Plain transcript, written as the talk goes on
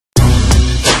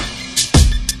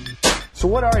So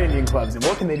what are Indian clubs and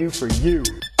what can they do for you?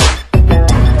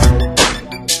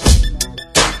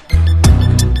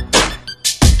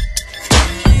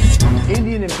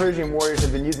 Indian and Persian warriors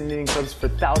have been using Indian clubs for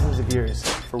thousands of years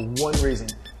for one reason: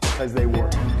 because they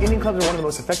work. Indian clubs are one of the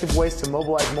most effective ways to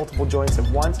mobilize multiple joints at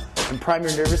once and prime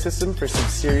your nervous system for some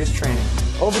serious training.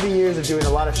 Over the years of doing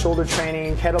a lot of shoulder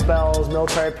training, kettlebells,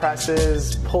 military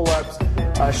presses, pull-ups,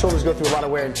 shoulders go through a lot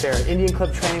of wear and tear. Indian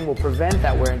club training will prevent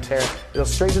that wear and tear. It'll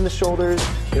strengthen the shoulders,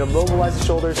 it'll mobilize the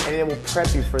shoulders, and it will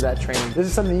prep you for that training. This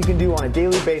is something you can do on a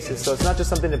daily basis, so it's not just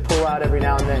something to pull out every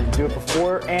now and then. Do it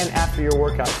before and after your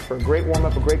workouts for a great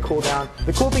warm-up, a great cool-down.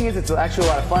 The cool thing is it's actually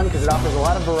a lot of fun because it offers a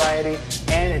lot of variety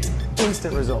and it's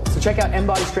instant results. So check out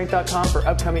MBodyStrength.com for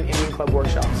upcoming Indian club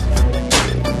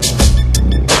workshops.